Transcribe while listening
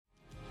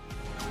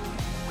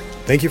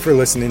Thank you for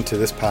listening to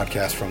this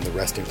podcast from the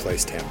Resting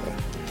Place Tampa.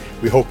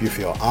 We hope you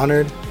feel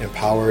honored,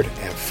 empowered,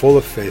 and full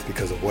of faith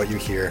because of what you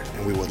hear,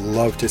 and we would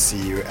love to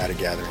see you at a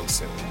gathering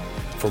soon.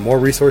 For more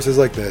resources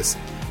like this,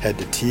 head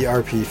to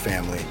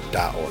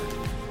trpfamily.org.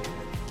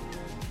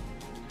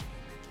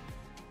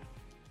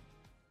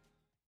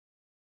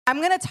 I'm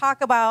going to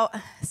talk about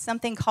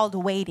something called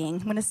waiting.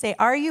 I'm going to say,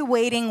 are you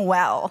waiting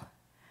well?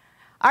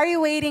 Are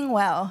you waiting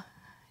well?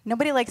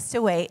 Nobody likes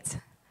to wait.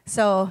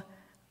 So,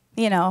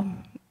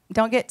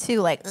 don't get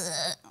too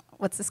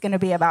what's this going to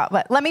be about?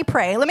 But let me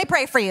pray. Let me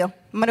pray for you.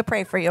 I'm going to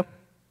pray for you.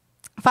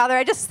 Father,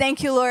 I just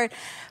thank you, Lord,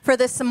 for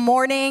this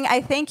morning.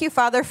 I thank you,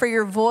 Father, for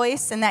your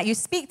voice and that you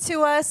speak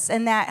to us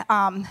and that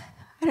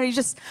you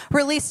just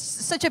release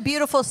such a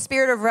beautiful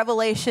spirit of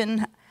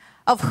revelation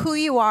of who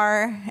you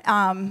are,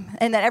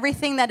 and that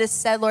everything that is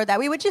said, Lord, that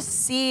we would just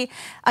see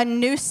a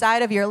new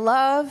side of your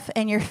love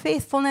and your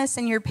faithfulness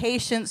and your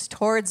patience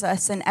towards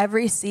us in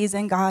every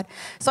season, God.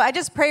 So I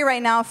just pray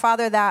right now,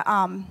 Father,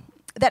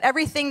 that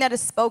everything that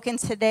is spoken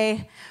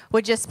today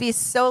would just be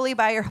solely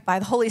by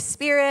the Holy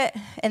Spirit,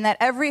 and that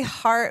every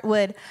heart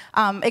would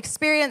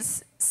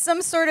experience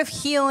some sort of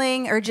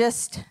healing or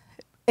just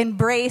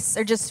embrace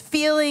or just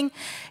feeling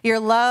your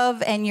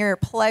love and your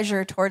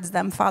pleasure towards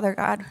them, Father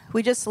God.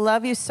 We just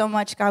love you so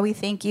much, God. We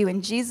thank you.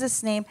 In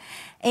Jesus' name,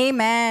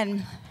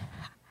 amen.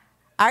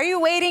 Are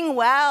you waiting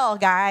well,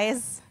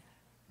 guys?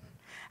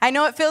 I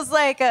know it feels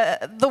like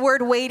the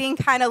word waiting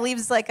kind of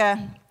leaves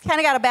kind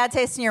of got a bad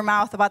taste in your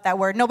mouth about that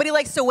word. Nobody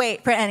likes to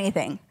wait for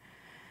anything.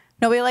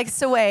 Nobody likes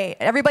to wait.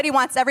 Everybody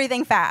wants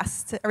everything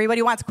fast.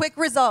 Everybody wants quick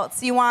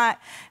results. You want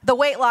the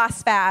weight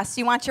loss fast.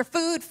 You want your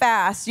food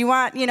fast. You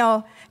want,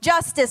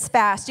 justice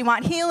fast. You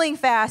want healing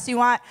fast. You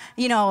want,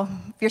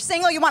 if you're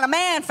single, you want a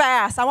man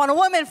fast. I want a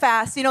woman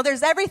fast.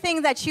 There's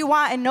everything that you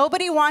want, and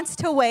nobody wants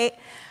to wait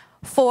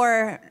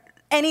for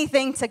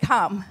anything to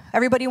come.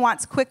 Everybody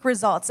wants quick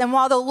results. And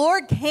while the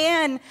Lord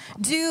can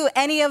do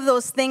any of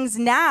those things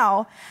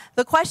now,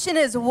 the question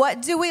is,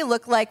 what do we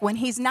look like when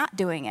he's not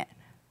doing it?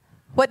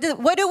 What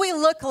do we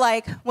look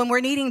like when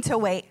we're needing to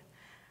wait?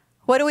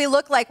 What do we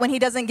look like when he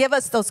doesn't give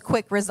us those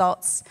quick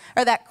results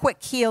or that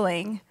quick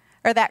healing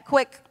or that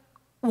quick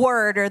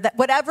word or that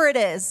whatever it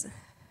is?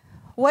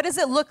 What does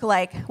it look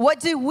like? What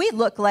do we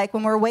look like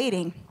when we're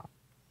waiting?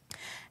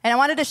 And I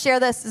wanted to share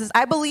this.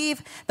 I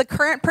believe the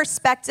current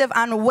perspective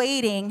on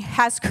waiting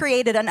has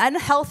created an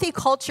unhealthy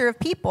culture of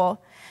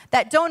people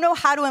that don't know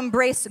how to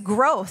embrace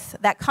growth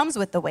that comes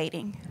with the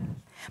waiting.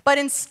 But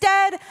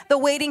instead, the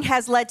waiting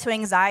has led to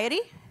anxiety.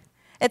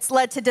 It's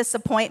led to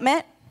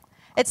disappointment.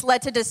 It's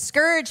led to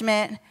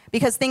discouragement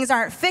because things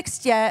aren't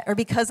fixed yet, or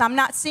because I'm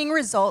not seeing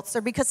results,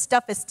 or because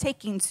stuff is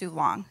taking too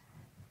long.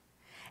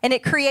 And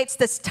it creates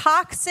this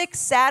toxic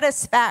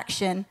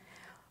satisfaction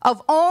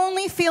of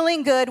only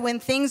feeling good when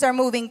things are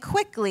moving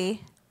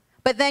quickly,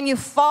 but then you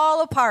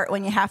fall apart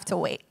when you have to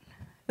wait.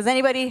 Has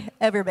anybody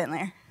ever been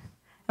there?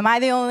 Am I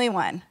the only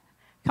one?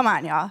 Come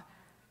on, y'all.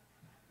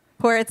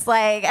 Where it's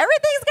like,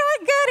 everything's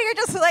going good, and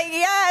you're just like,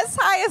 yes,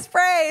 highest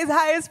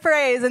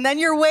praise. And then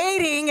you're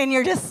waiting, and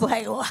you're just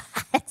like,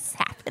 what's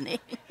happening?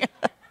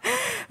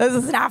 This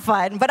is not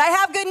fun. But I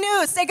have good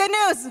news. Say good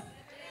news.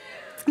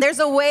 There's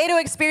a way to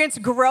experience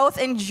growth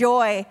and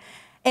joy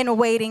in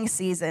waiting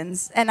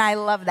seasons, and I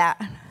love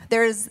that.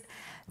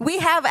 We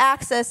have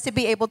access to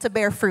be able to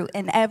bear fruit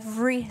in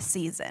every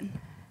season.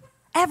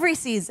 Every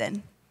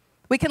season.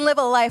 We can live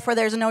a life where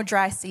there's no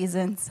dry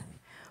seasons.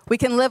 We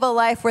can live a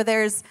life where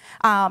there's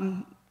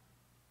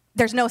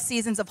no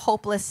seasons of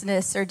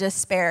hopelessness or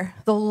despair.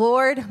 The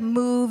Lord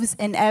moves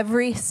in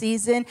every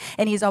season,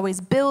 and he's always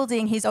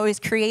building, he's always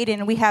creating,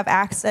 and we have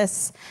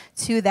access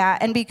to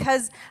that. And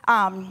because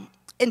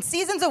in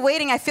seasons of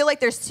waiting, I feel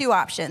like there's two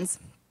options.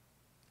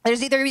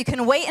 There's either you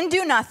can wait and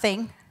do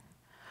nothing,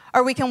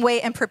 or we can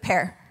wait and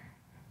prepare,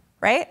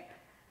 right?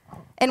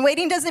 And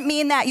waiting doesn't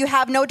mean that you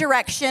have no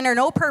direction or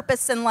no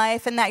purpose in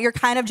life and that you're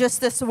kind of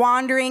just this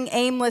wandering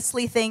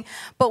aimlessly thing.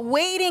 But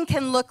waiting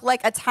can look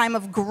like a time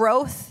of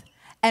growth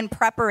and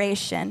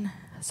preparation.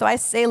 So I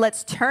say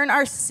let's turn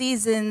our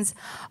seasons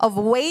of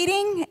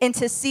waiting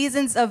into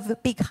seasons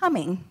of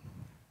becoming.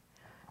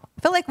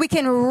 I feel like we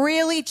can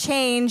really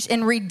change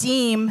and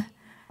redeem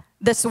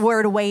this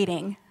word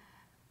waiting.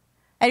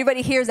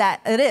 Everybody hears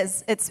that? It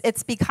is.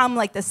 It's become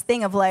like this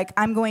thing of like,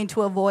 I'm going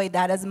to avoid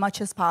that as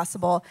much as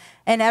possible.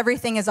 And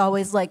everything is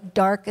always like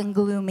dark and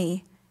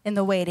gloomy in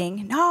the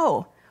waiting.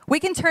 No,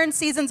 we can turn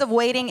seasons of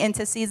waiting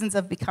into seasons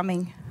of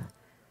becoming.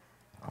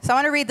 So I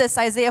want to read this,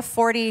 Isaiah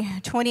 40,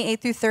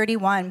 28 through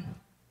 31.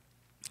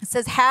 It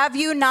says, have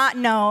you not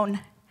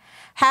known,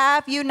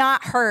 have you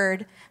not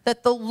heard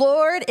that the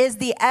Lord is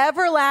the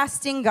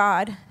everlasting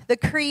God, the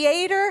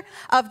creator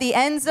of the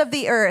ends of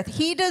the earth?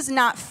 He does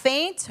not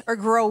faint or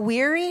grow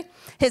weary.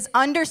 His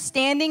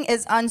understanding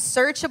is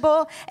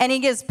unsearchable, and he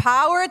gives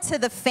power to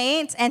the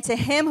faint, and to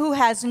him who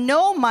has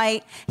no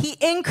might, he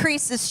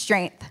increases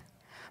strength.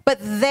 But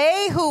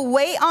they who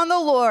wait on the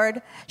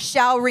Lord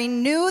shall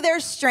renew their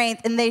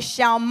strength, and they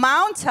shall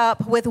mount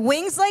up with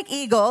wings like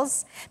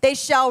eagles. They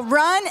shall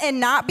run and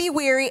not be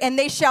weary, and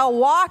they shall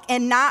walk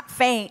and not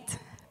faint.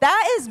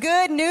 That is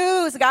good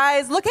news,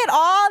 guys. Look at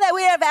all that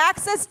we have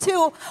access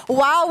to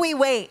while we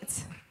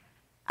wait.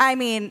 I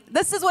mean,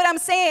 this is what I'm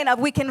saying.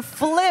 We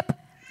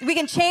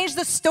can change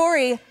the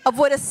story of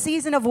what a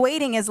season of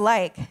waiting is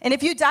like. And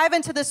if you dive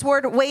into this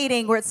word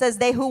waiting, where it says,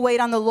 they who wait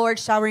on the Lord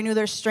shall renew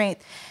their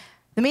strength,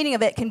 the meaning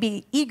of it can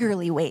be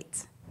eagerly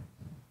wait,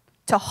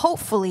 to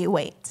hopefully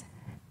wait,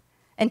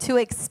 and to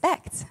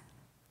expect.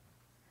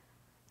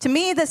 To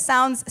me, the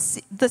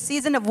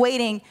season of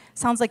waiting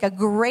sounds like a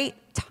great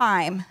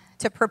time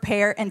to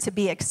prepare and to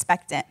be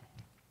expectant.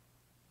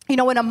 You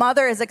know, when a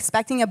mother is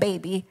expecting a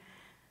baby,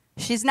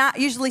 she's not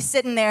usually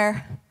sitting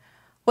there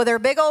with her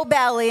big old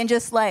belly and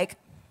just like,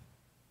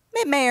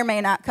 it may or may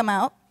not come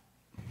out.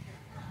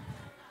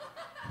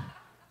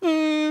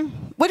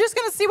 We're just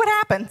going to see what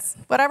happens.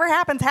 Whatever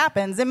happens,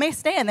 happens. It may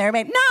stay in there.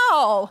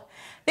 No!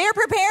 They're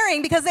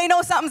preparing because they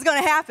know something's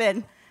going to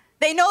happen.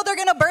 They know they're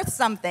going to birth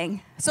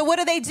something. So what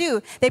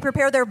do? They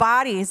prepare their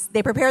bodies.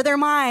 They prepare their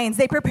minds.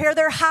 They prepare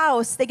their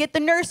house. They get the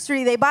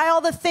nursery. They buy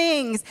all the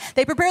things.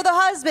 They prepare the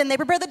husband. They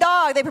prepare the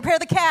dog. They prepare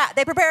the cat.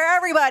 They prepare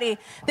everybody.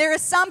 There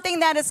is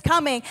something that is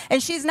coming,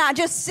 and she's not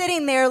just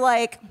sitting there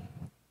like,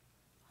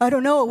 I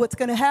don't know what's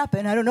going to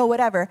happen. I don't know,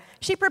 whatever.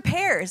 She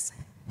prepares.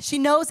 She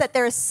knows that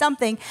there is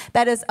something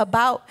that is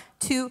about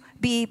to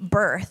be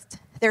birthed.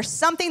 There's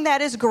something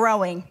that is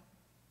growing.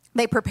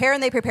 They prepare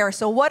and they prepare.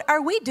 So what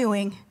are we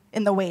doing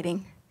in the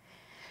waiting?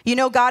 You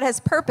know, God has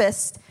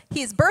purposed.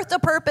 He's birthed a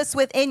purpose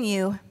within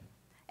you.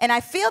 And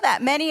I feel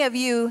that many of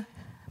you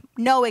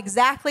know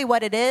exactly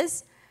what it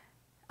is.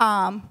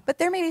 But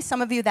there may be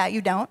some of you that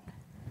you don't.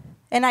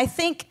 And I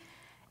think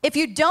if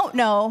you don't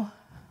know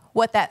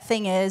what that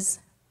thing is,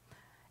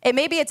 it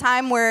may be a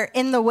time where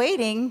in the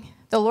waiting,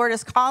 the Lord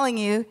is calling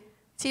you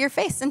to your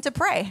face and to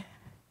pray.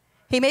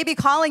 He may be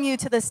calling you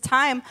to this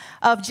time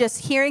of just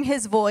hearing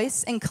his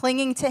voice and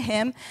clinging to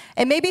him.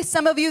 And maybe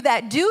some of you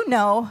that do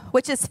know,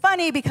 which is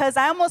funny because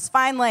I almost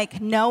find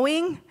like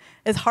knowing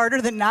is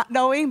harder than not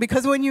knowing,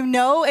 because when you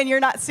know and you're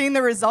not seeing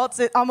the results,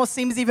 it almost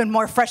seems even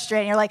more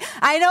frustrating. You're like,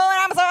 I know what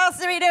I'm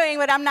supposed to be doing,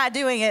 but I'm not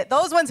doing it.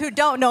 Those ones who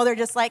don't know, they're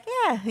just like,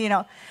 yeah, you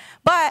know.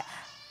 But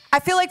I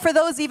feel like for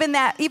those even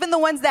the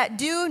ones that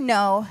do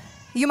know,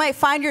 you might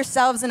find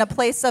yourselves in a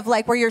place of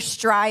like where you're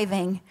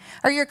striving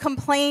or you're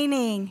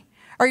complaining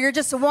or you're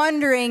just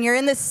wondering. You're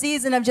in this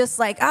season of just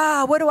like,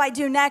 what do I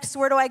do next?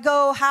 Where do I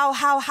go?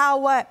 How,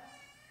 what?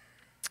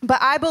 But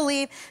I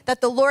believe that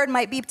the Lord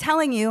might be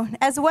telling you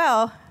as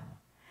well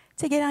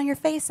to get on your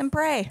face and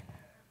pray.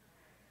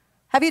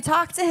 Have you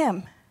talked to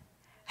him?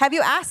 Have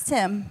you asked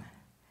him?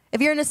 If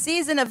you're in a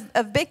season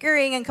of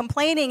bickering and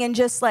complaining and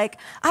just like,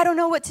 I don't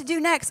know what to do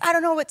next. I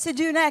don't know what to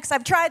do next.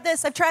 I've tried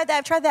this. I've tried that.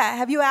 I've tried that.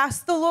 Have you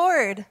asked the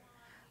Lord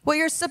what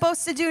you're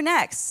supposed to do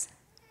next?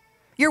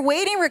 Your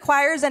waiting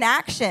requires an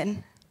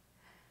action.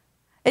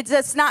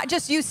 It's not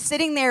just you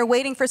sitting there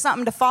waiting for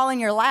something to fall in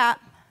your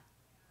lap.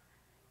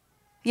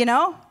 You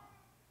know?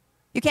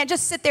 You can't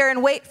just sit there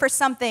and wait for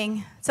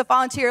something to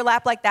fall into your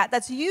lap like that.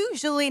 That's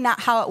usually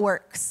not how it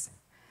works.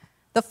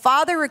 The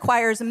Father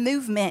requires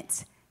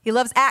movement. He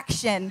loves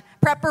action,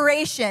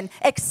 preparation,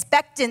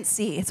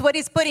 expectancy. It's what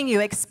he's putting you,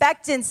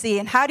 expectancy.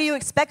 And how do you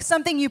expect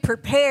something? You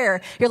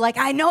prepare. You're like,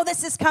 I know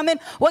this is coming.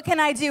 What can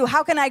I do?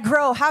 How can I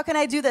grow? How can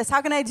I do this?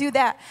 How can I do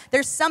that?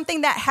 There's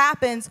something that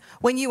happens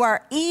when you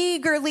are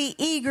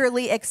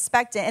eagerly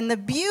expectant. And the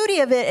beauty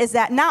of it is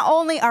that not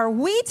only are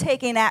we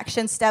taking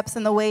action steps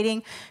in the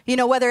waiting, you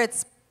know, whether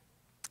it's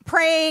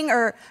praying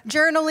or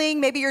journaling,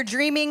 maybe you're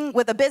dreaming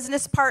with a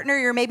business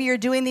partner, maybe you're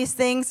doing these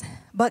things,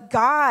 but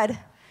God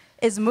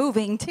is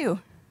moving too.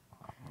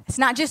 It's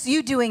not just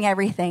you doing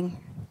everything.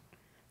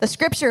 The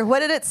scripture,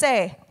 what did it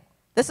say?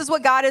 This is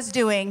what God is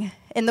doing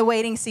in the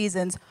waiting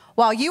seasons.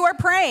 While you are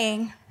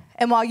praying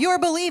and while you are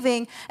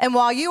believing and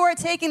while you are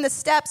taking the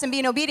steps and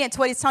being obedient to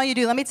what he's telling you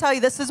to do, let me tell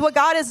you, this is what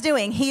God is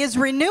doing. He is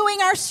renewing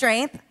our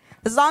strength.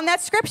 This is on that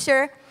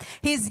scripture.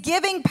 He's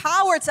giving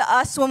power to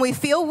us when we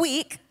feel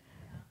weak.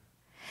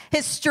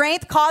 His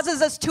strength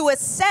causes us to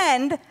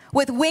ascend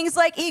with wings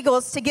like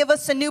eagles to give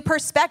us a new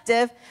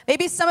perspective.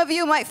 Maybe some of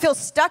you might feel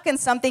stuck in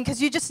something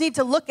because you just need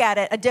to look at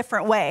it a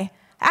different way.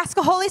 Ask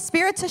the Holy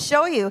Spirit to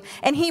show you,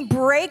 and he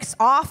breaks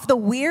off the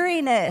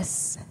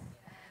weariness.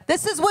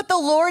 This is what the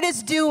Lord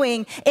is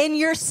doing in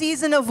your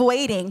season of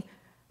waiting.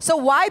 So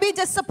why be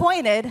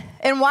disappointed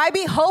and why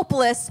be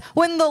hopeless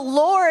when the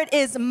Lord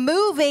is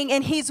moving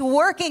and he's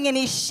working and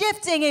he's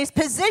shifting and he's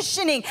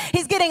positioning.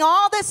 He's getting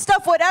all this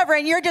stuff, whatever,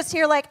 and you're just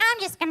here like,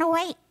 I'm just going to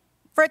wait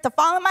for it to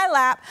fall in my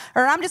lap,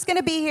 or I'm just going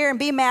to be here and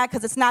be mad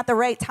because it's not the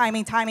right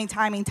timing.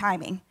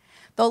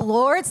 The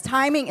Lord's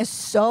timing is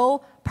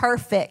so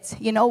perfect.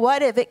 You know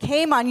what? If it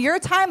came on your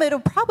time, it'll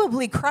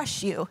probably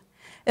crush you.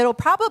 It'll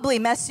probably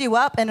mess you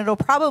up, and it'll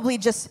probably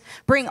just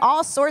bring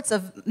all sorts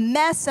of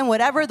mess and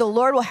whatever. The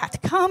Lord will have to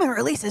come and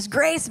release his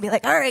grace and be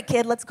like, all right,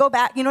 kid, let's go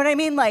back. You know what I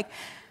mean? Like,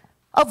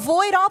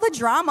 avoid all the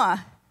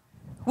drama.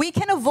 We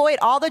can avoid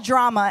all the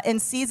drama in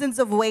seasons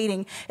of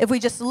waiting if we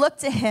just look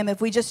to him, if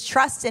we just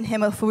trust in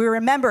him, if we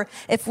remember,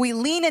 if we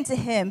lean into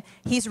him,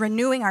 he's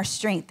renewing our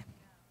strength.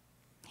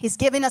 He's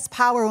giving us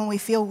power when we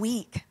feel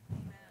weak.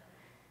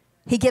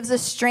 He gives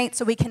us strength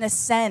so we can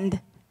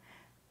ascend.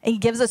 And he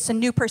gives us a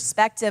new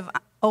perspective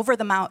over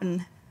the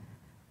mountain.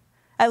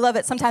 I love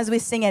it. Sometimes we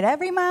sing it,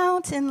 every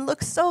mountain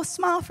looks so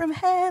small from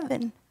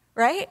heaven,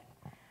 right?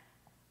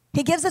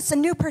 He gives us a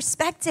new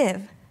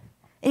perspective,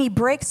 and he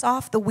breaks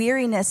off the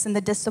weariness and the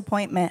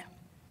disappointment.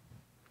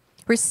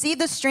 Receive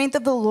the strength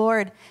of the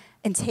Lord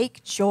and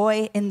take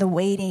joy in the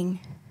waiting.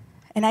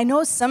 And I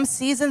know some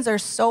seasons are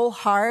so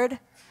hard,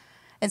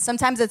 and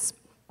sometimes we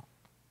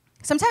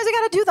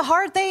got to do the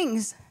hard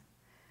things.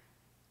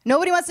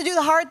 Nobody wants to do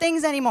the hard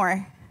things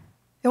anymore.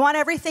 They want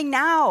everything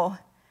now.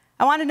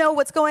 I want to know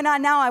what's going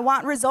on now. I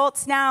want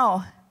results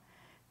now.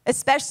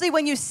 Especially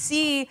when you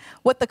see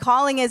what the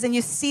calling is and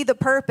you see the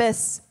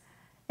purpose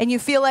and you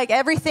feel like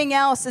everything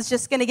else is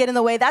just going to get in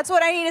the way. That's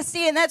what I need to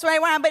see and that's what I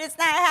want, but it's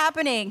not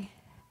happening.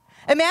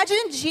 Imagine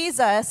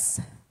Jesus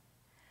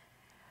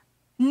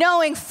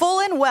knowing full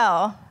and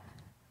well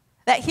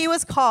that he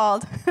was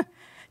called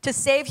to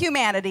save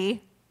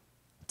humanity,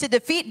 to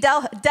defeat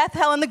death,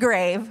 hell, and the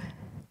grave,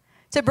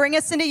 to bring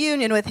us into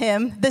union with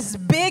him,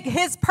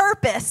 his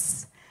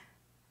purpose.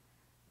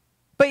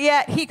 But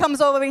yet he comes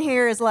over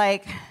here is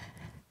like,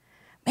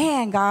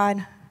 man,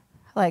 God,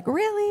 like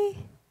really?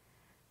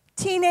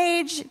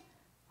 Teenage,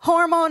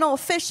 hormonal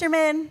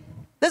fisherman,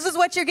 this is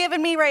what you're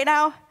giving me right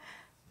now?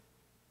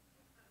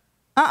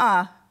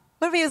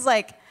 What if he was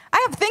like,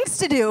 I have things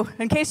to do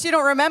in case you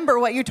don't remember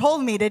what you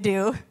told me to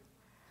do.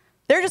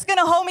 They're just going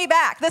to hold me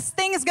back. This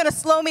thing is going to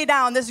slow me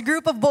down. This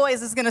group of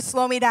boys is going to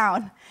slow me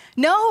down.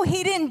 No,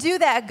 he didn't do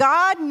that.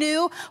 God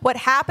knew what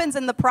happens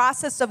in the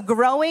process of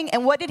growing,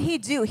 and what did he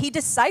do? He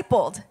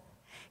discipled.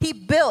 He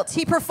built.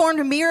 He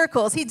performed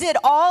miracles. He did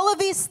all of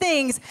these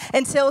things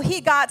until he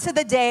got to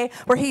the day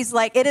where he's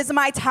like, it is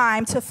my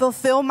time to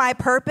fulfill my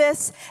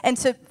purpose and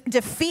to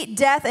defeat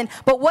death.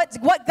 But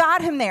what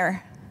got him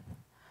there?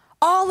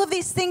 All of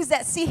these things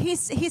that he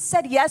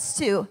said yes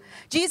to.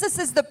 Jesus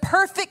is the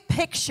perfect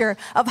picture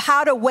of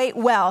how to wait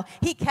well.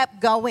 He kept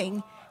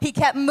going. He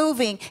kept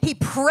moving. He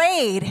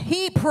prayed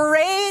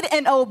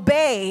and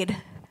obeyed.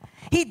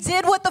 He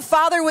did what the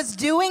Father was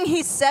doing.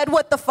 He said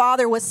what the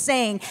Father was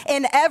saying.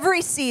 In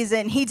every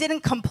season, he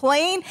didn't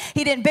complain.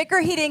 He didn't bicker.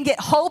 He didn't get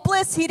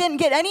hopeless. He didn't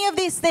get any of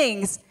these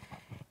things.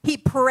 He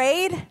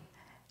prayed,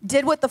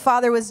 did what the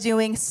Father was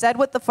doing, said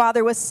what the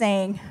Father was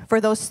saying for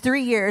those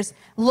 3 years.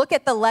 Look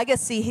at the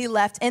legacy he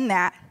left in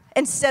that.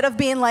 Instead of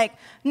being like,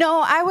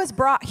 no, I was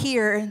brought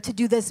here to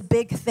do this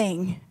big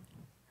thing.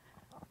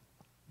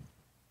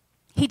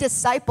 He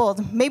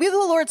discipled. Maybe the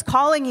Lord's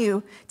calling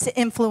you to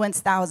influence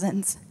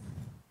thousands.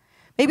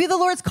 Maybe the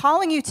Lord's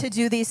calling you to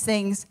do these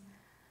things.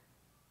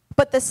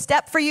 But the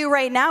step for you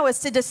right now is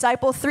to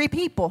disciple 3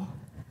 people.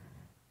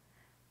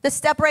 The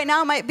step right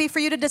now might be for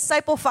you to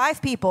disciple 5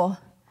 people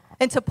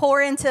and to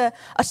pour into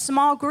a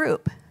small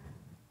group.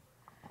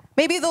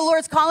 Maybe the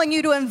Lord's calling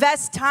you to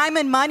invest time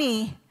and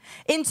money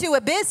into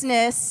a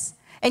business,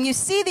 and you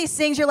see these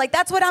things, you're like,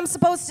 that's what I'm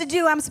supposed to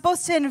do. I'm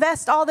supposed to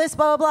invest all this,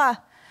 blah, blah,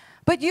 blah.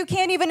 But you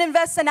can't even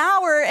invest an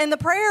hour in the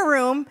prayer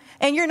room,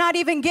 and you're not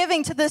even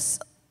giving to this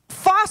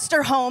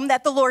foster home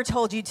that the Lord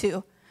told you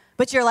to.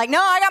 But you're like,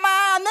 no, I got my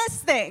eye on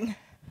this thing.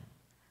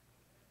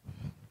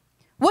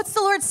 What's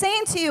the Lord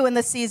saying to you in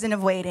the season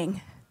of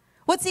waiting?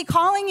 What's he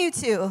calling you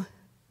to?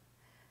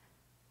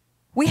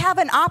 We have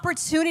an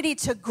opportunity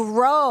to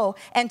grow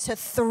and to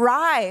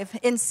thrive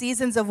in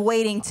seasons of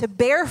waiting, to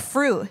bear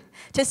fruit,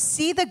 to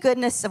see the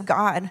goodness of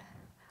God.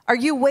 Are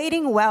you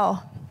waiting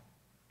well?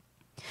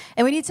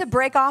 And we need to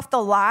break off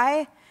the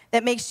lie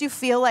that makes you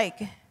feel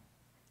like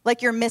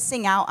you're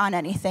missing out on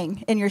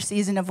anything in your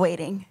season of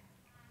waiting.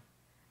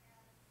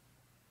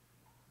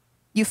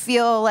 You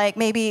feel like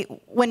maybe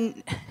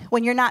when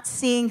you're not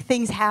seeing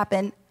things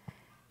happen,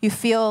 you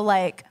feel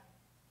like,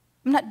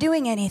 I'm not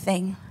doing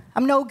anything.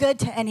 I'm no good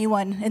to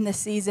anyone in this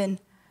season.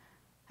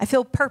 I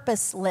feel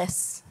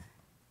purposeless.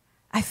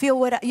 I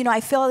feel I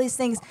feel all these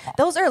things.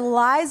 Those are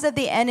lies of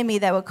the enemy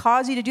that would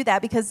cause you to do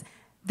that, because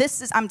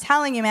I'm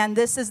telling you, man,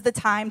 this is the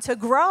time to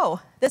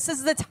grow. This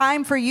is the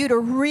time for you to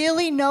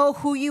really know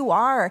who you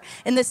are.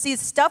 In the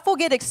season, stuff will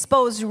get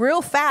exposed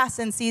real fast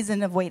in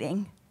season of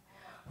waiting.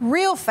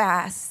 Real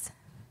fast.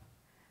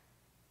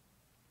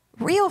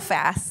 Real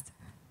fast.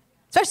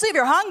 Especially if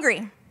you're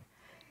hungry.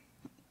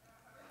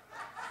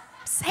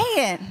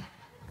 Saying,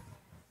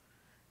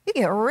 you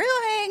get real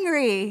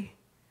angry.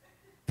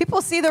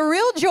 People see the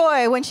real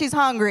joy when she's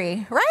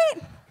hungry, right?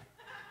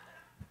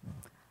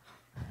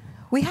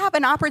 We have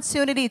an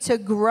opportunity to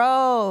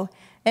grow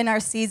in our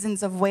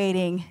seasons of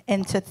waiting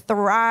and to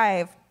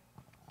thrive.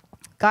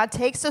 God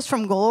takes us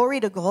from glory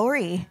to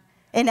glory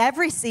in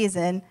every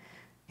season.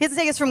 He doesn't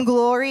take us from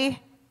glory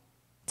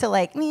to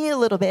like me a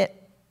little bit,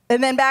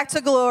 and then back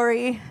to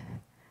glory,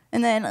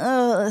 and then,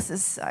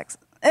 this sucks.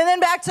 And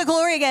then back to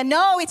glory again.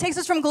 No, he takes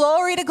us from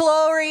glory to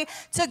glory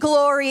to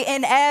glory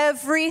in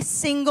every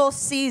single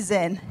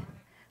season.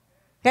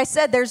 Like I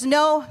said, there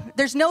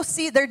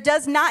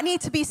does not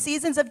need to be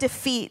seasons of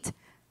defeat,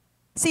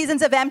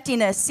 seasons of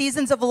emptiness,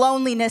 seasons of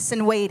loneliness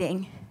and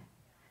waiting.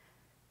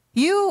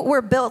 You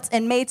were built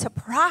and made to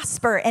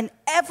prosper in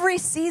every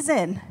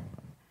season.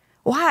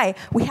 Why?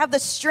 We have the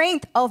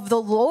strength of the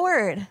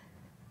Lord.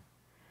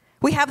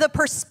 We have the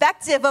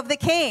perspective of the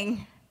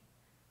King.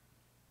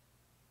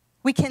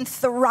 We can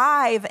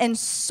thrive and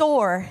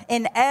soar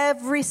in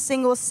every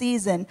single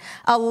season.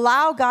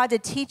 Allow God to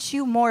teach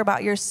you more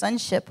about your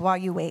sonship while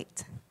you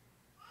wait,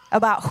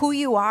 about who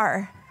you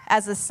are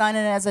as a son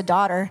and as a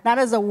daughter, not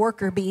as a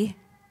worker bee.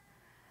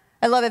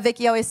 I love it.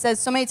 Vicky always says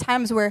so many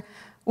times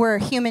we're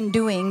human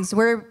doings.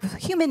 We're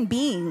human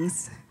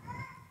beings.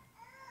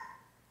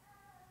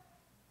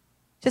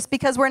 Just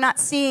because we're not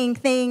seeing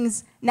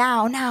things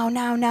now,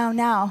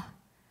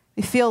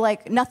 we feel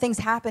like nothing's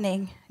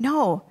happening.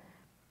 No.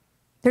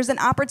 There's an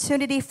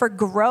opportunity for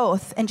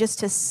growth and just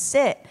to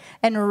sit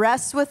and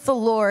rest with the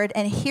Lord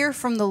and hear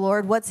from the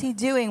Lord. What's he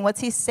doing? What's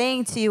he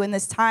saying to you in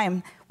this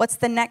time? What's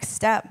the next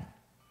step?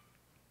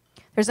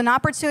 There's an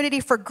opportunity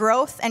for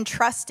growth and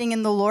trusting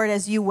in the Lord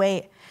as you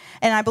wait.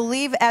 And I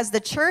believe as the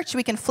church,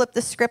 we can flip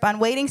the script on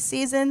waiting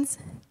seasons,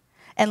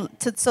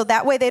 so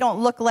that way they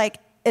don't look like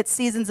it's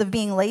seasons of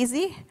being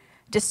lazy,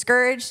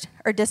 discouraged,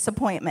 or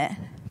disappointment.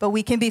 But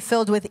we can be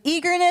filled with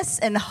eagerness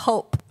and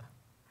hope.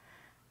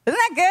 Isn't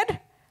that good?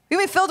 We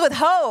can be filled with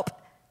hope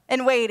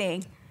and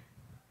waiting.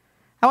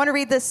 I want to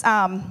read this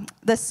psalm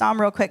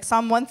real quick,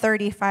 Psalm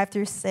 130,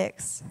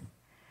 5-6.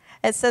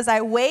 It says,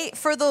 I wait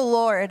for the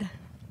Lord.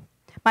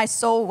 My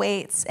soul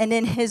waits, and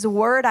in his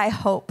word I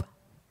hope.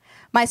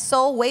 My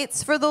soul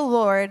waits for the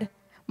Lord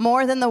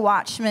more than the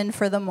watchman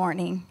for the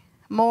morning.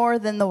 More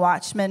than the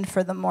watchman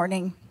for the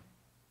morning.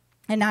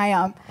 And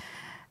I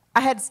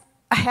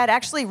had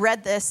actually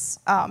read this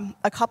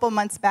a couple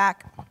months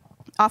back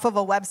off of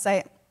a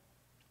website.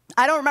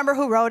 I don't remember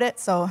who wrote it,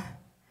 so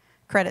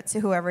credit to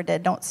whoever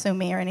did. Don't sue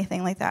me or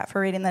anything like that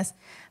for reading this.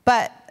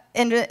 But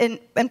in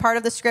part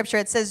of the scripture,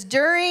 it says,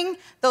 during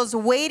those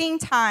waiting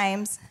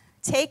times,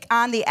 take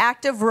on the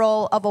active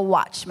role of a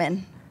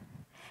watchman.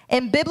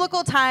 In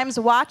biblical times,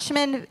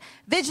 watchmen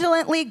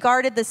vigilantly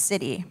guarded the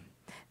city.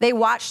 They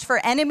watched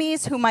for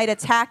enemies who might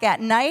attack at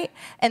night,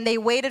 and they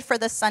waited for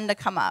the sun to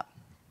come up.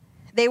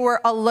 They were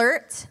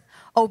alert,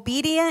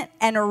 obedient,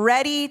 and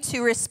ready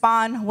to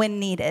respond when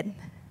needed.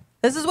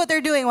 This is what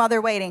they're doing while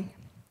they're waiting.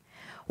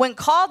 When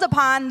called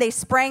upon, they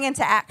sprang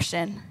into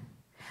action.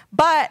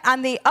 But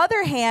on the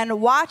other hand,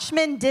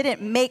 watchmen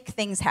didn't make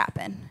things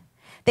happen.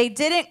 They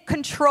didn't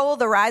control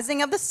the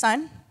rising of the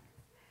sun.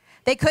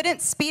 They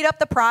couldn't speed up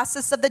the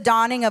process of the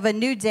dawning of a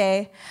new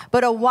day,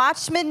 but a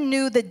watchman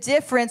knew the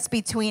difference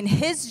between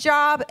his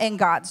job and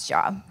God's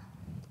job.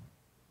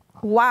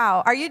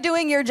 Wow. Are you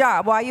doing your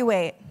job while you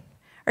wait?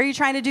 Are you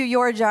trying to do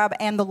your job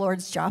and the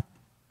Lord's job?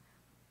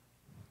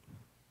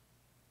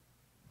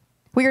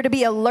 We are to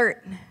be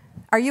alert.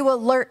 Are you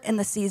alert in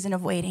the season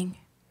of waiting?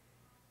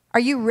 Are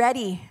you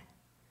ready?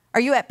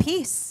 Are you at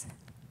peace?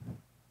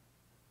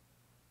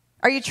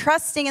 Are you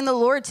trusting in the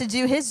Lord to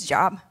do his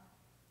job?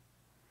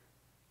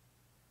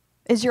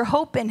 Is your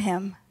hope in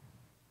him?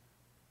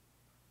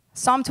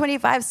 Psalm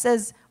 25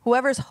 says,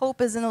 whoever's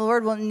hope is in the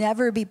Lord will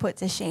never be put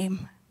to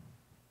shame.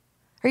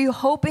 Are you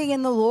hoping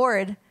in the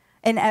Lord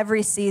in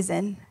every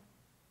season?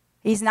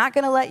 He's not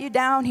going to let you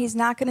down. He's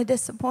not going to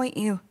disappoint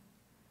you.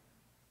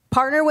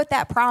 Partner with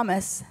that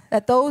promise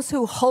that those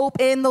who hope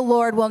in the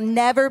Lord will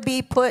never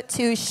be put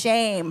to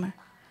shame.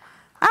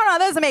 I don't know,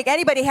 that doesn't make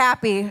anybody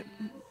happy.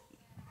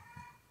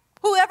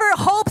 Whoever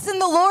hopes in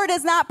the Lord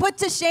is not put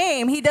to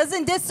shame. He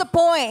doesn't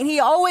disappoint. He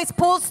always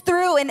pulls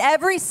through in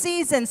every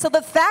season. So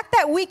the fact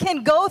that we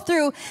can go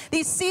through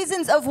these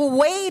seasons of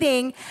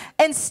waiting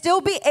and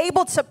still be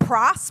able to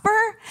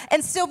prosper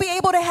and still be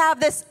able to have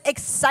this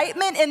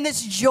excitement and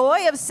this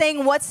joy of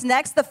saying what's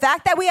next, the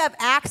fact that we have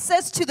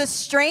access to the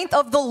strength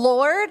of the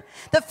Lord,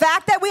 the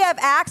fact that we have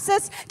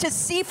access to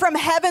see from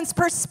heaven's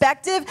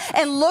perspective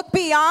and look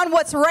beyond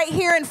what's right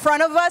here in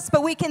front of us,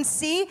 but we can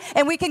see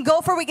and we can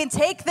we can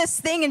take this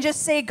thing and just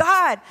say,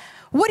 God,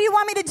 what do you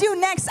want me to do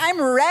next? I'm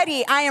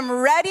ready. I am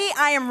ready.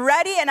 I am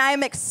ready, and I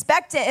am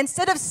expectant.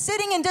 Instead of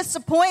sitting in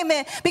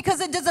disappointment because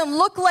it doesn't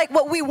look like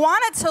what we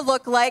want it to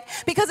look like,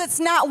 because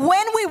it's not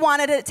when we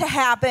wanted it to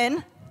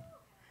happen.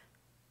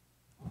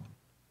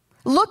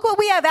 Look what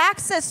we have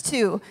access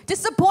to.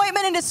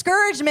 Disappointment and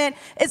discouragement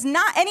is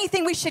not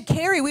anything we should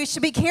carry. We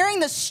should be carrying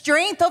the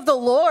strength of the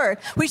Lord.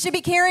 We should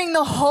be carrying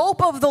the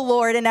hope of the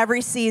Lord in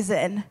every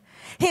season.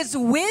 His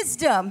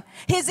wisdom,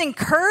 his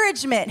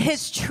encouragement,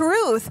 his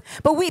truth.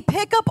 But we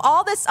pick up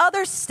all this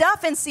other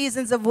stuff in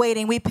seasons of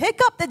waiting. We pick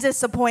up the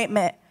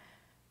disappointment.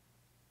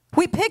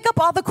 We pick up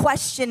all the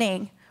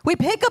questioning. We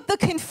pick up the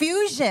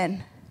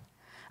confusion.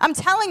 I'm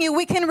telling you,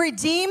 we can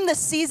redeem the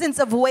seasons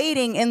of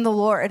waiting in the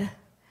Lord.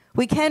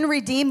 We can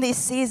redeem these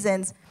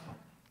seasons.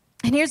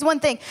 And here's one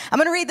thing. I'm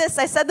going to read this.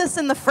 I said this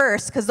in the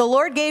first because the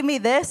Lord gave me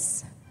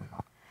this,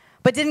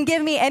 but didn't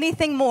give me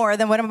anything more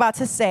than what I'm about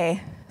to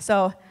say.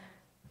 So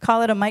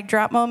call it a mic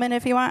drop moment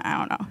if you want. I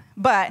don't know.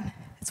 But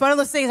It's one of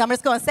those things, I'm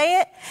just going to say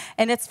it,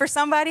 and it's for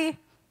somebody.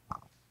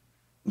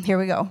 Here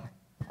we go.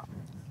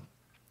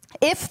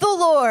 If the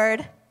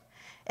Lord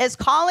is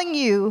calling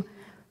you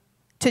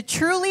to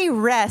truly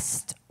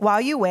rest while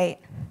you wait,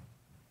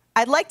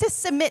 I'd like to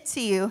submit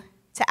to you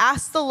to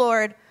ask the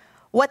Lord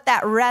what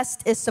that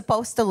rest is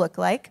supposed to look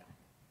like.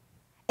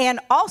 And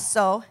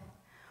also,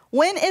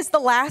 when is the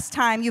last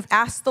time you've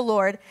asked the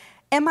Lord,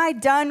 am I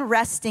done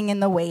resting in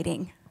the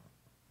waiting?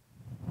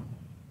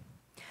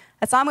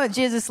 That's all what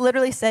Jesus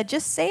literally said.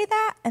 Just say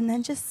that and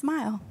then just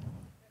smile.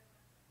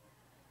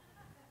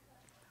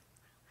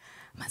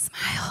 I'm going to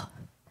smile.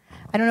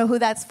 I don't know who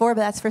that's for,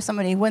 but that's for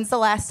somebody. When's the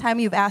last time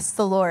you've asked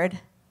the Lord,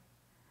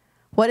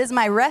 what does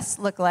my rest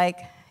look like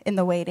in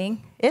the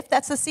waiting? If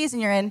that's the season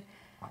you're in.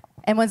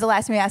 And when's the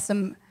last time you asked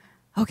him,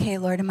 okay,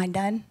 Lord, am I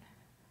done?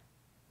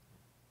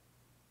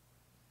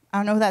 I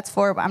don't know who that's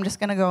for, but I'm just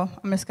going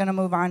to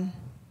move on.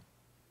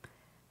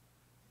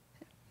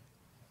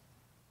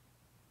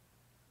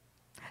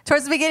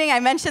 Towards the beginning,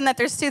 I mentioned that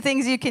there's two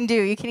things you can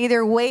do. You can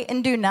either wait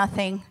and do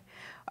nothing,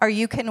 or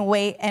you can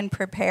wait and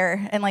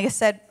prepare. And like I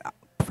said,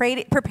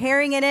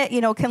 preparing in it,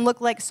 can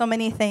look like so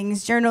many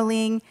things: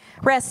 journaling,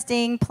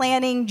 resting,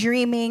 planning,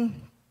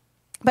 dreaming.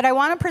 But I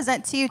want to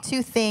present to you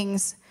two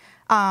things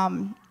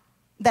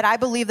that I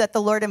believe that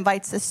the Lord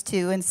invites us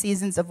to in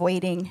seasons of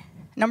waiting.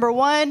 Number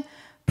one,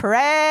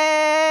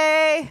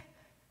 pray.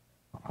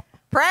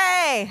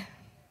 Pray.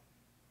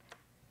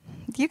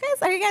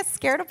 Are you guys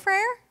scared of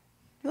prayer?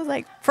 It was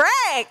like, pray.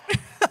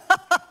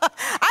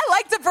 I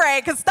like to pray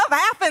because stuff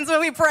happens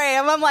when we pray.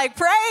 And I'm like,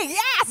 pray,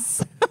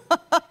 yes.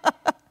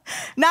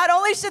 Not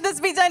only should this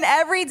be done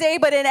every day,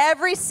 but in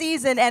every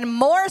season, and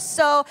more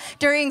so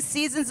during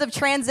seasons of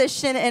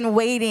transition and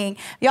waiting.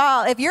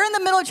 Y'all, if you're in the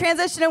middle of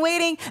transition and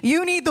waiting,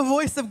 you need the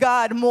voice of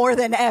God more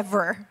than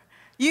ever.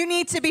 You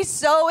need to be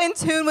so in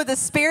tune with the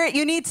Spirit.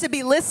 You need to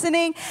be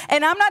listening.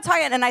 And I'm not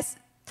talking,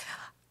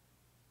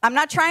 I'm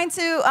not trying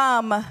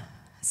to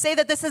say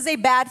that this is a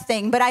bad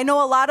thing, but I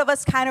know a lot of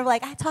us kind of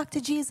like, I talk to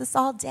Jesus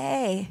all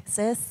day,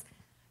 sis.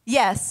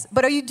 Yes,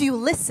 but do you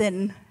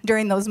listen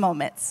during those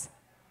moments?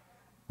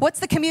 What's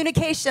the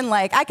communication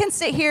like? I can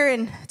sit here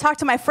and talk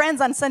to my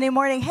friends on Sunday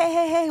morning,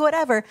 hey,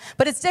 whatever,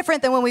 but it's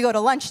different than when we go to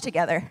lunch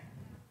together.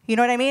 You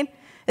know what I mean?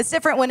 It's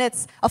different when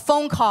it's a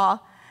phone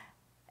call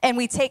and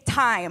we take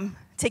time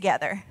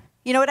together.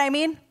 You know what I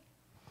mean?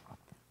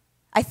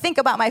 I think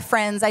about my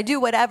friends, I do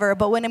whatever,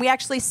 but when we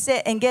actually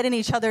sit and get in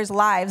each other's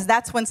lives,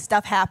 that's when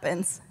stuff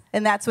happens.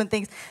 And that's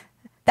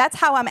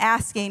how I'm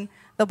asking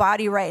the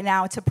body right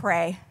now to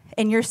pray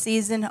in your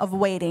season of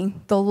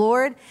waiting. The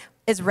Lord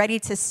is ready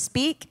to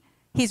speak.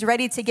 He's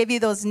ready to give you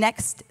those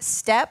next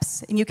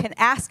steps, and you can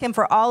ask him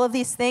for all of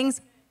these things,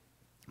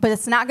 but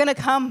it's not going to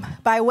come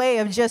by way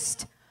of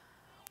just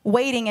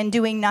waiting and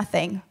doing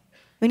nothing.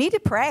 We need to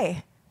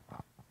pray.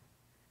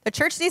 The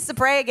church needs to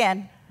pray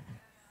again.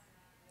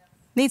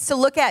 Needs to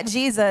look at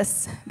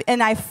Jesus.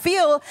 And I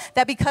feel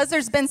that because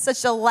there's been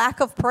such a lack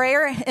of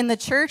prayer in the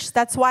church,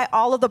 that's why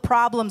all of the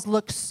problems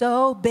look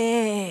so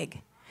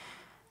big.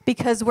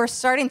 Because we're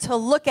starting to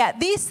look at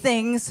these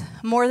things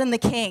more than the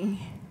King.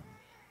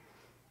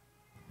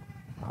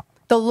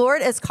 The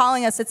Lord is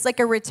calling us. It's like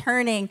a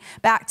returning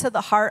back to the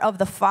heart of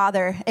the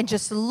Father and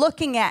just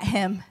looking at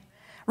him,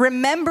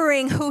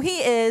 remembering who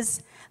he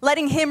is,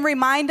 letting him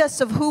remind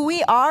us of who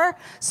we are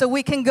so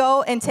we can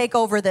go and take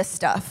over this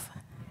stuff.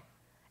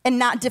 And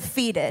not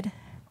defeated.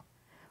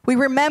 We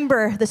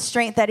remember the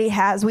strength that he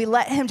has. We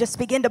let him just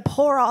begin to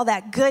pour all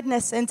that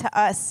goodness into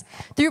us.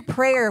 Through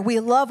prayer, we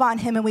love on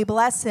him and we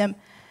bless him.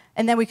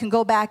 And then we can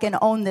go back and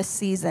own this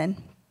season.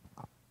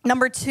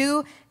 Number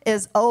two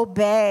is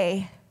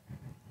obey.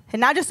 And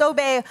not just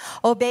obey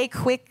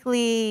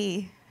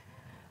quickly.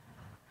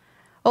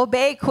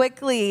 Obey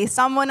quickly.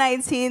 Psalm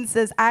 119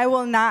 says, I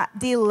will not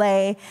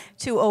delay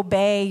to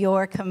obey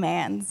your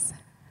commands.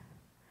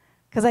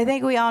 Because I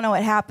think we all know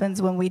what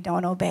happens when we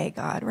don't obey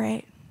God,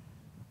 right?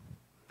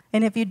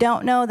 And if you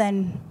don't know,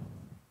 then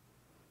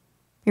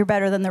you're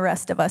better than the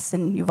rest of us,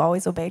 and you've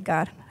always obeyed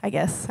God, I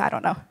guess. I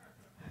don't know.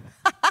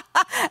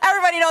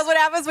 Everybody knows what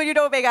happens when you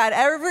don't obey God.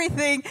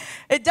 Everything,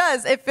 it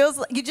does. It feels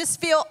like you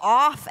just feel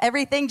off.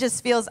 Everything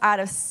just feels out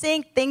of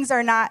sync. Things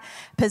are not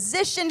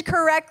positioned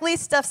correctly.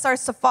 Stuff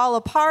starts to fall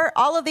apart.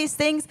 All of these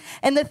things.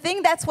 And the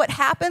thing, that's what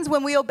happens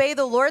when we obey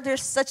the Lord.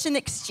 There's such an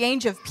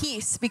exchange of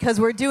peace because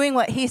we're doing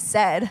what he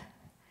said.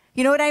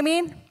 You know what I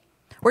mean?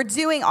 We're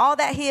doing all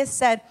that he has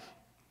said.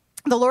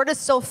 The Lord is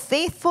so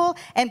faithful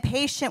and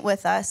patient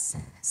with us.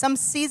 Some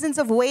seasons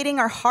of waiting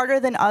are harder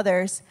than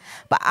others,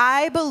 but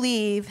I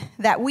believe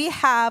that we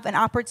have an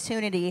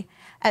opportunity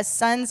as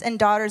sons and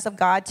daughters of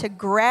God to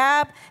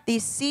grab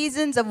these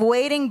seasons of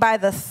waiting by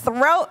the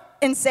throat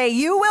and say,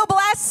 you will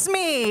bless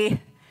me.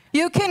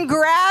 You can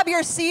grab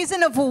your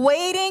season of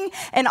waiting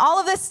and all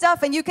of this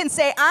stuff, and you can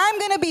say, I'm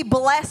going to be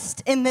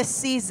blessed in this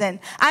season.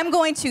 I'm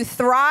going to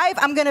thrive.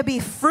 I'm going to be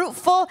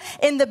fruitful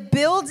in the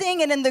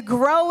building and in the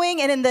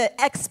growing and in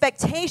the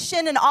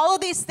expectation and all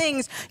of these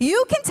things.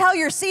 You can tell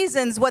your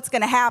seasons what's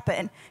going to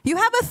happen. You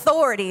have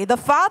authority. The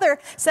Father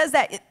says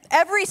that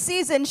every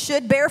season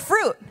should bear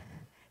fruit.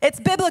 It's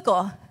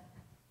biblical.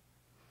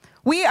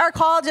 We are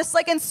called, just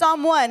like in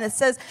Psalm 1, it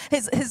says,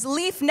 his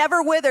leaf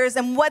never withers,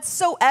 and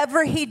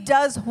whatsoever he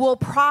does will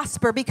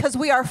prosper, because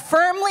we are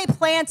firmly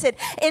planted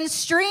in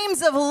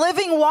streams of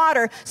living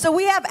water. So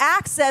we have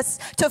access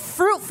to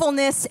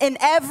fruitfulness in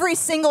every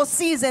single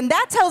season.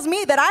 That tells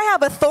me that I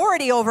have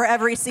authority over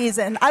every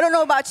season. I don't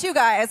know about you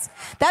guys.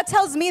 That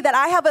tells me that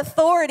I have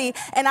authority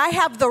and I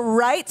have the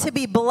right to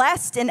be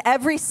blessed in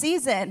every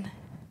season.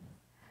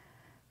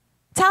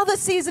 Tell the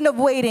season of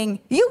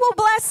waiting, you will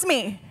bless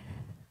me.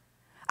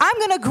 I'm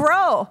going to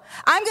grow.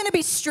 I'm going to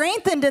be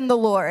strengthened in the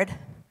Lord.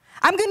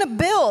 I'm going to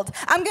build.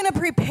 I'm going to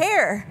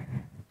prepare.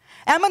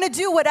 And I'm going to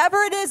do whatever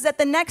it is that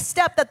the next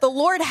step that the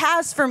Lord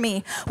has for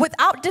me,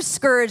 without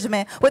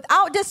discouragement,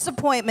 without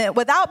disappointment,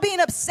 without being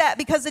upset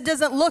because it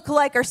doesn't look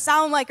like or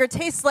sound like or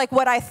taste like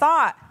what I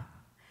thought.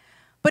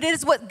 But it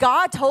is what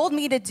God told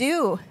me to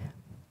do.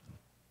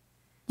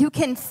 You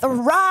can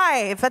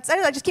thrive.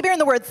 I just keep hearing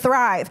the word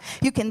thrive.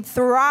 You can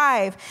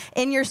thrive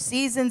in your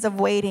seasons of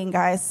waiting,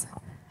 guys.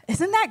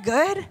 Isn't that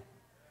good?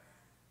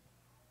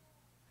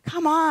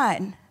 Come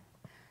on.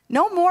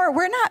 No more.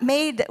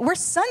 We're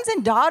sons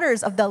and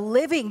daughters of the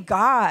living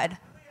God.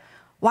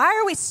 Why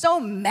are we so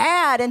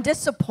mad and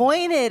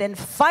disappointed and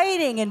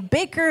fighting and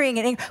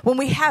bickering when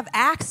we have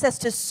access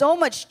to so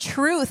much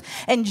truth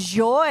and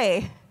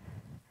joy?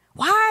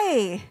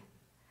 Why?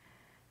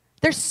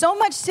 There's so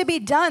much to be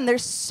done.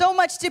 There's so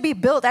much to be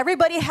built.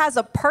 Everybody has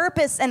a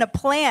purpose and a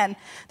plan.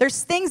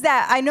 There's things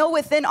that I know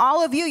within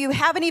all of you, you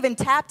haven't even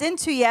tapped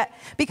into yet,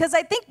 because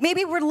I think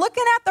maybe we're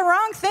looking at the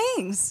wrong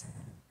things.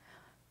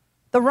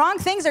 The wrong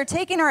things are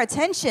taking our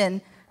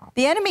attention.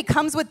 The enemy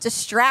comes with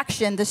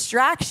distraction.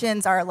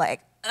 Distractions are like,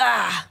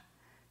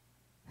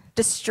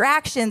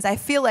 Distractions, I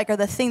feel like, are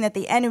the thing that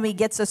the enemy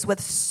gets us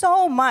with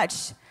so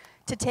much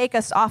to take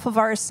us off of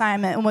our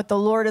assignment and what the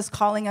Lord is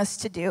calling us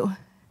to do.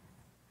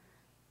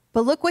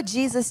 But look what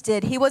Jesus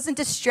did. He wasn't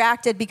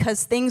distracted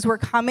because things were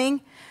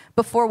coming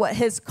before what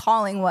his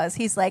calling was.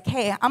 He's like,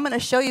 hey, I'm going to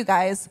show you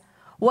guys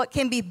what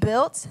can be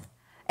built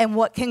and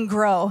what can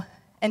grow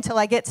until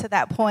I get to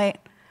that point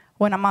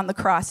when I'm on the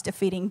cross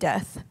defeating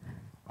death.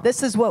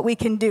 This is what we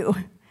can do.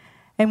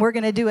 And we're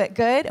going to do it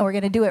good, and we're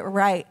going to do it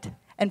right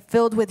and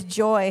filled with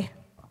joy.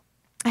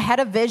 I had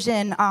a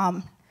vision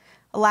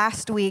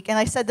last week, and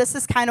I said this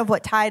is kind of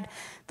what tied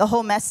the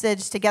whole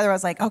message together. I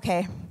was like,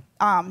 okay,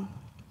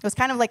 it was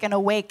kind of like an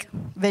awake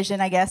vision,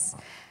 I guess.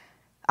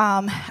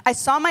 I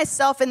saw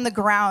myself in the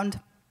ground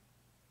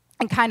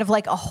and kind of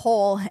like a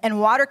hole, and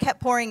water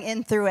kept pouring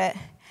in through it.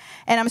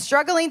 And I'm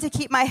struggling to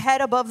keep my head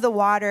above the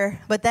water,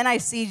 but then I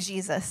see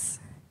Jesus.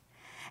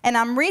 And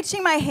I'm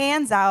reaching my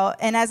hands out,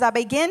 and as I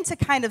begin to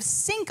kind of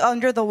sink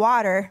under the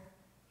water,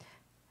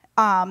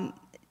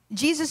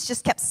 Jesus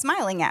just kept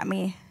smiling at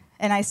me.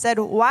 And I said,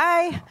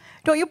 why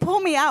don't you pull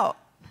me out?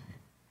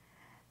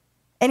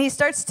 And he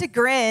starts to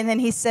grin, and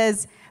he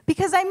says,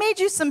 because I made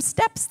you some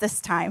steps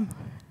this time.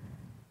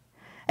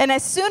 And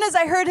as soon as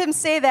I heard him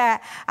say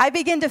that, I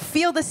began to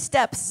feel the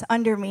steps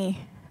under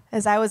me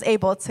as I was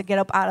able to get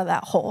up out of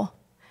that hole.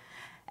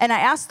 And I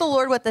asked the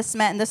Lord what this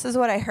meant, and this is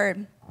what I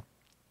heard.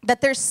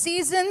 That there's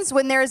seasons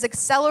when there is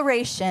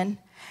acceleration,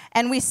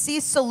 and we see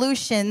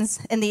solutions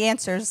and the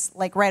answers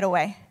like right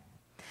away.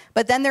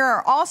 But then there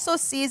are also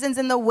seasons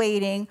in the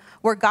waiting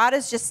where God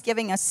is just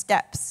giving us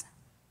steps.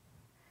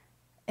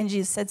 And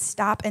Jesus said,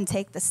 stop and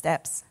take the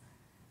steps.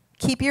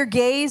 Keep your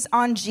gaze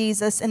on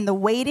Jesus in the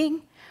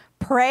waiting.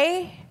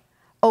 Pray,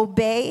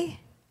 obey,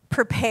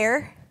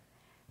 prepare,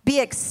 be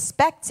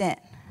expectant,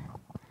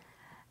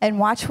 and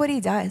watch what he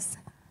does.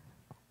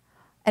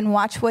 And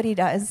watch what he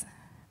does.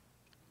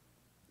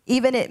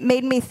 Even it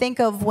made me think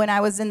of when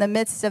I was in the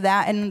midst of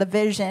that and the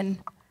vision,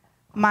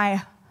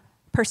 my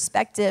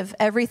perspective,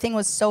 everything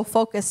was so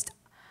focused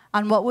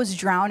on what was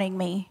drowning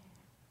me.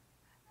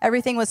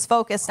 Everything was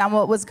focused on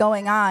what was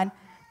going on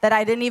that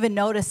I didn't even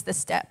notice the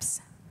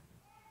steps.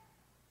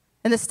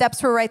 And the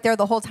steps were right there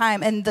the whole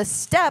time. And the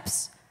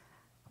steps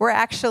were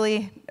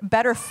actually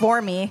better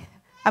for me.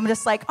 I'm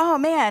just like, oh,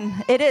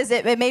 man, it is.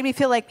 It made me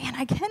feel like, man,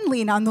 I can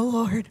lean on the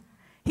Lord.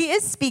 He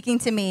is speaking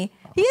to me.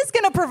 He is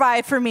going to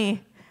provide for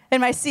me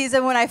in my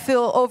season when I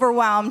feel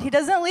overwhelmed. He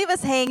doesn't leave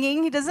us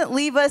hanging. He doesn't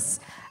leave us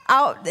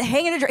out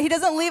hanging. He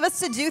doesn't leave us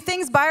to do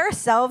things by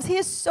ourselves. He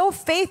is so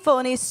faithful,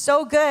 and he's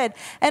so good.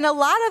 And a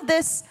lot of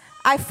this,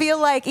 I feel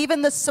like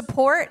even the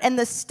support and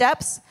the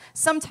steps,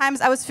 sometimes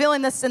I was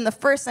feeling this in the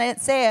first, and I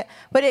didn't say it,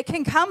 but it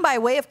can come by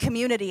way of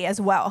community as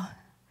well.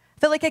 I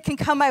feel like it can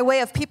come by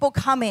way of people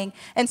coming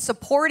and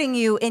supporting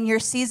you in your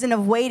season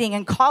of waiting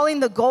and calling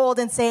the gold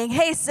and saying,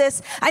 hey,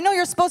 sis, I know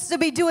you're supposed to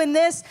be doing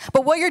this,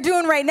 but what you're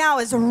doing right now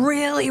is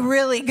really,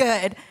 really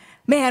good.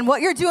 Man,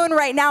 what you're doing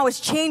right now is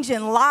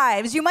changing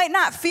lives. You might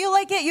not feel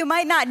like it. You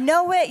might not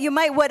know it. You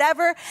might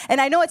whatever.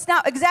 And I know it's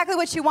not exactly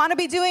what you want to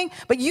be doing,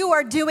 but you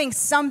are doing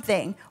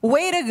something.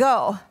 Way to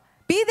go.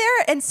 Be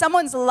there in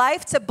someone's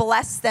life to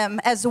bless them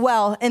as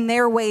well in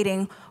their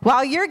waiting.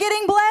 While you're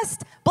getting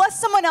blessed, bless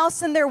someone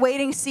else in their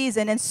waiting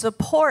season and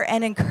support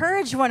and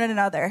encourage one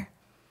another.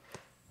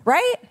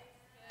 Right?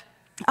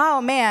 Oh,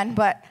 man.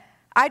 But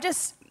I'm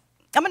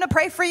going to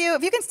pray for you.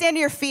 If you can stand to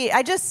your feet,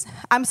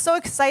 I'm so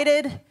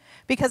excited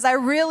because I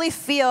really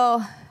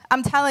feel,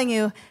 I'm telling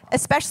you,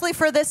 especially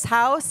for this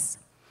house,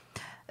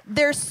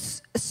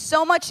 there's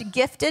so much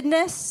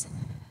giftedness.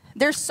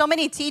 There's so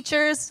many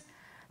teachers.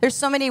 There's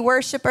so many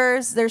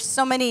worshipers. There's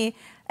so many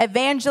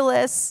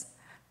evangelists.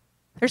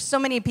 There's so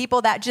many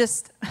people that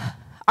just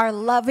are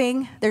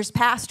loving. There's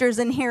pastors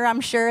in here,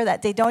 I'm sure,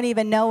 that they don't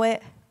even know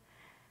it.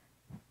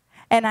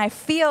 And I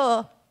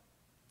feel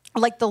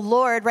like the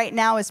Lord right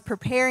now is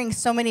preparing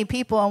so many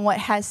people in what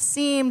has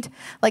seemed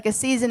like a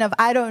season of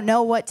I don't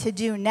know what to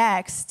do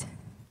next.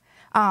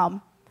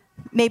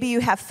 Maybe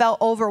you have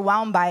felt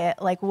overwhelmed by it.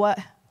 Like, where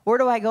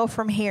do I go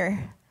from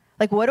here?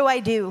 Like, what do I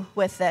do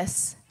with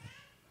this?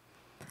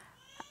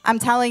 I'm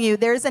telling you,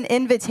 there's an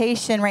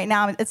invitation right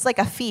now. It's like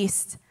a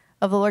feast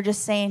of the Lord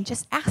just saying,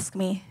 just ask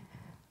me.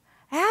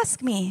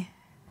 Ask me.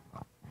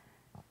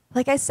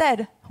 Like I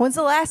said, when's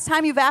the last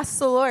time you've asked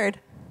the Lord?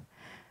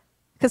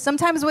 Because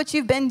sometimes what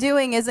you've been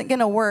doing isn't going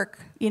to work,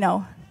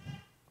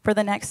 for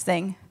the next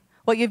thing.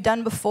 What you've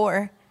done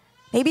before.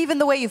 Maybe even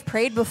the way you've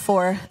prayed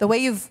before, the way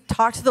you've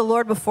talked to the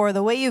Lord before,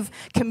 the way you've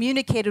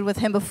communicated with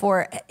him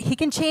before. He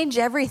can change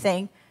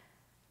everything.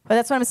 But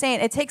that's what I'm saying.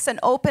 It takes an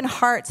open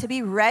heart to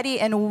be ready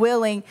and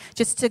willing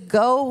just to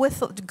go with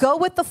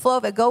the flow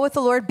of it. Go with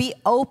the Lord. Be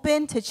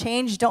open to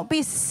change. Don't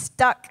be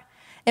stuck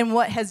in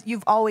what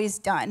you've always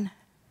done.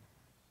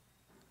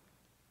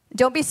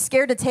 Don't be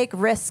scared to take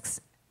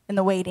risks in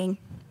the waiting.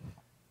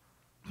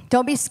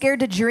 Don't be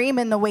scared to dream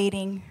in the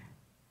waiting.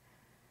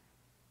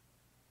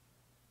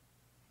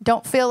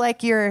 Don't feel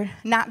like you're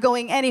not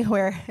going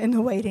anywhere in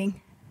the waiting.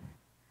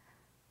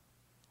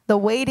 The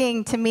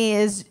waiting to me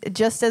is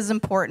just as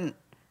important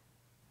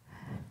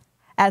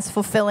as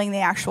fulfilling the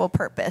actual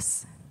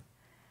purpose,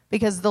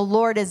 because the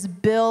Lord is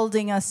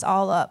building us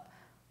all up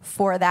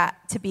for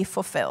that to be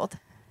fulfilled.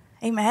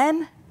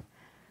 Amen?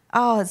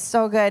 Oh, it's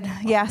so good.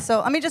 Yeah,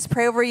 so let me just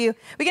pray over you.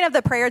 We can have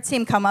the prayer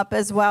team come up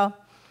as well.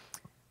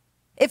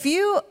 If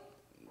you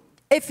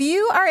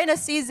are in a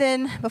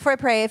season, before I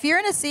pray, if you're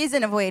in a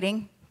season of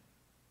waiting,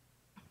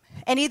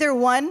 and either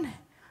one,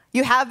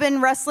 you have been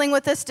wrestling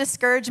with this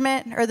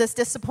discouragement or this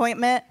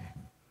disappointment,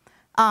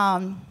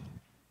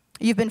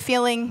 you've been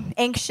feeling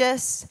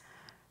anxious,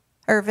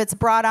 or if it's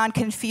brought on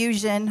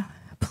confusion,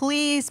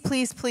 please,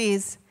 please,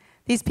 please,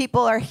 these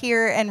people are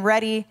here and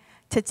ready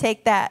to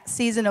take that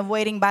season of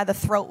waiting by the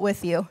throat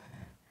with you.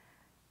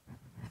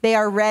 They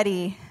are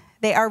ready.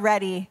 They are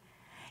ready.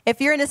 If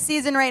you're in a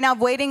season right now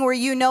of waiting where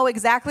you know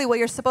exactly what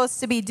you're supposed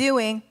to be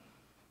doing,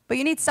 but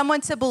you need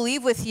someone to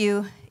believe with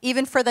you,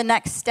 even for the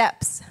next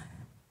steps,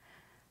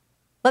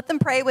 let them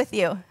pray with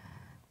you.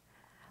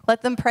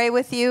 Let them pray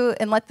with you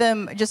and let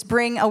them just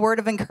bring a word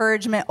of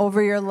encouragement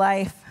over your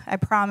life. I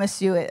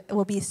promise you it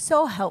will be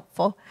so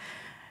helpful.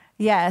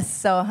 Yes,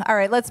 so, all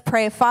right, let's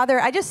pray. Father,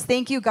 I just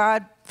thank you,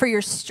 God, for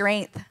your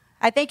strength.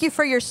 I thank you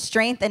for your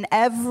strength in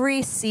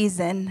every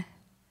season.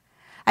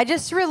 I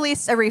just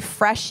release a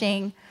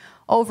refreshing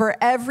over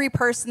every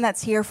person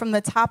that's here from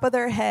the top of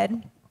their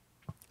head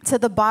to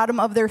the bottom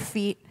of their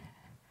feet.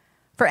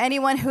 For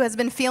anyone who has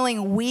been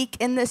feeling weak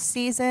in this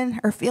season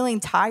or feeling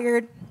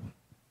tired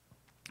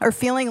or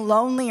feeling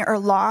lonely or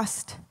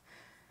lost,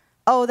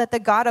 oh, that the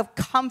God of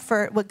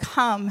comfort would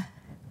come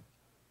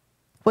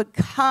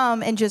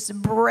and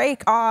just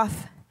break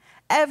off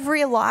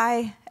every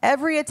lie,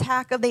 every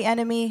attack of the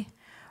enemy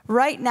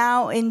right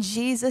now in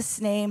Jesus'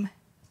 name.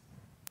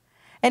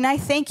 And I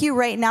thank you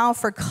right now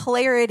for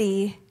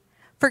clarity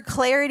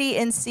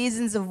in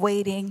seasons of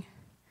waiting.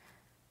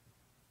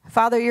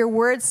 Father, your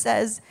word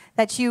says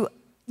that you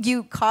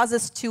cause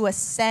us to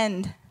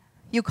ascend.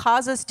 You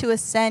cause us to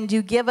ascend.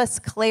 You give us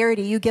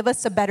clarity. You give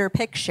us a better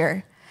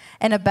picture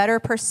and a better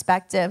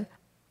perspective.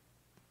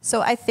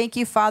 So I thank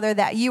you, Father,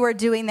 that you are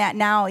doing that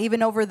now,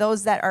 even over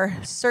those that are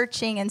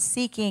searching and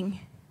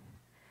seeking,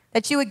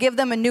 that you would give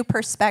them a new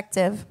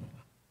perspective.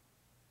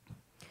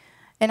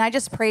 And I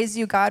just praise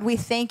you, God. We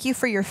thank you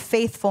for your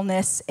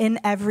faithfulness in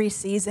every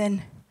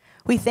season.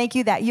 We thank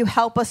you that you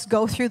help us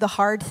go through the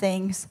hard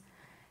things.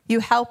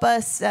 You help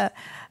us,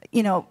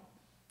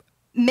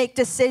 make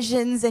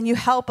decisions, and you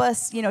help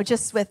us,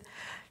 just with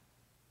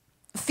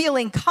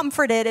feeling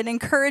comforted and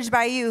encouraged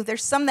by you.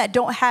 There's some that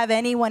don't have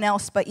anyone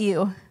else but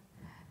you,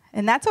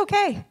 and that's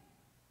okay.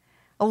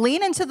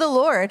 Lean into the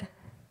Lord.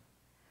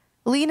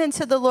 Lean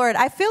into the Lord.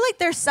 I feel like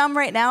there's some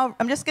right now,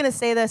 I'm just going to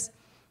say this,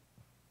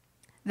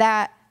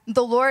 that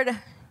the Lord,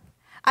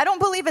 I don't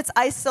believe it's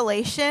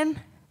isolation,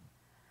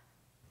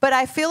 but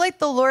I feel like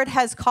the Lord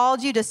has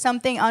called you to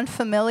something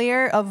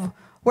unfamiliar of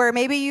where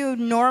maybe you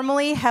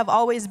normally have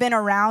always been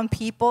around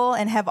people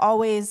and have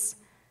always,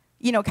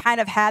 kind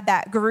of had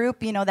that group,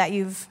 that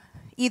you've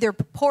either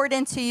poured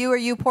into you or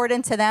you poured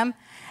into them.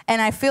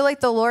 And I feel like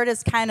the Lord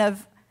is kind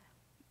of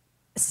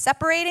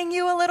separating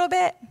you a little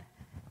bit.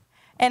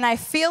 And I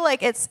feel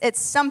like it's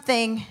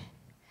something,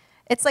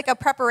 it's like a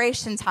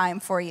preparation time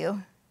for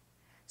you.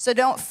 So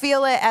don't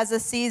feel it as a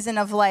season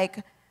of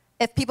like,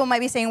 if people might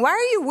be saying, why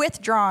are you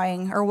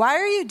withdrawing? Or why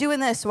are you doing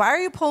this? Why are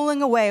you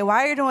pulling away?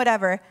 Why are you doing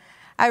whatever?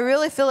 I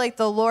really feel like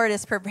the Lord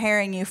is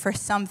preparing you for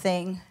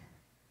something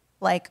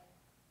like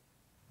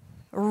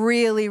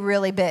really,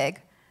 really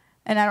big.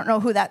 And I don't know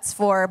who that's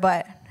for,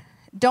 but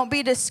don't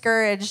be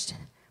discouraged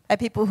by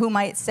people who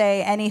might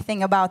say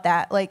anything about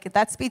that. Like,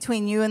 that's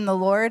between you and the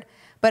Lord.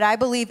 But I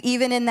believe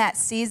even in that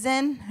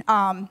season,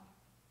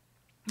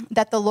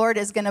 that the Lord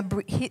is going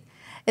to,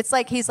 it's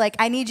like he's like,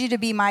 I need you to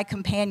be my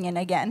companion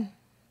again.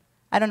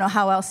 I don't know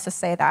how else to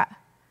say that.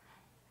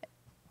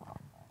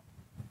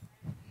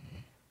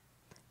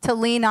 To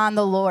lean on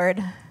the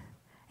Lord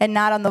and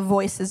not on the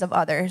voices of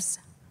others.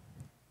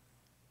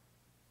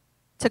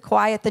 To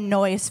quiet the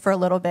noise for a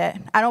little bit.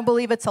 I don't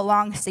believe it's a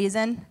long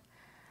season,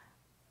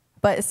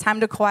 but it's time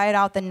to quiet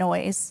out the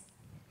noise.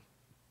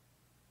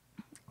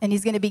 And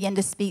he's going to begin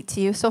to speak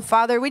to you. So,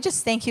 Father, we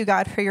just thank you,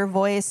 God, for your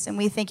voice. And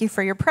we thank you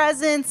for your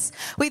presence.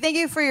 We thank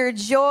you for your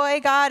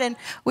joy, God. And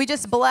we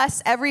just bless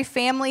every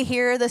family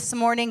here this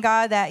morning,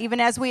 God, that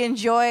even as we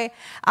enjoy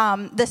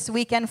this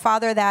weekend,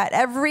 Father, that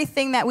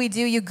everything that we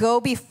do, you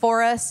go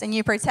before us and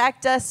you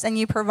protect us and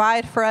you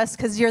provide for us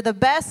because you're the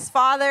best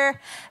Father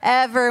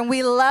ever. And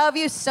we love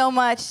you so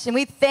much. And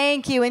we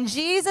thank you. In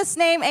Jesus'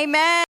 name,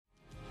 amen.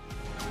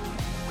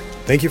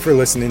 Thank you for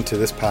listening to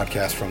this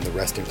podcast from the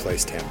Resting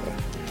Place Tampa.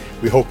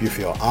 We hope you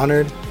feel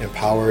honored,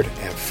 empowered,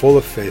 and full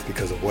of faith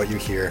because of what you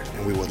hear,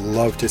 and we would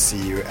love to see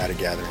you at a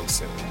gathering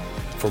soon.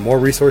 For more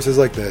resources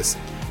like this,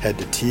 head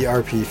to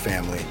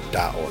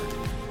trpfamily.org.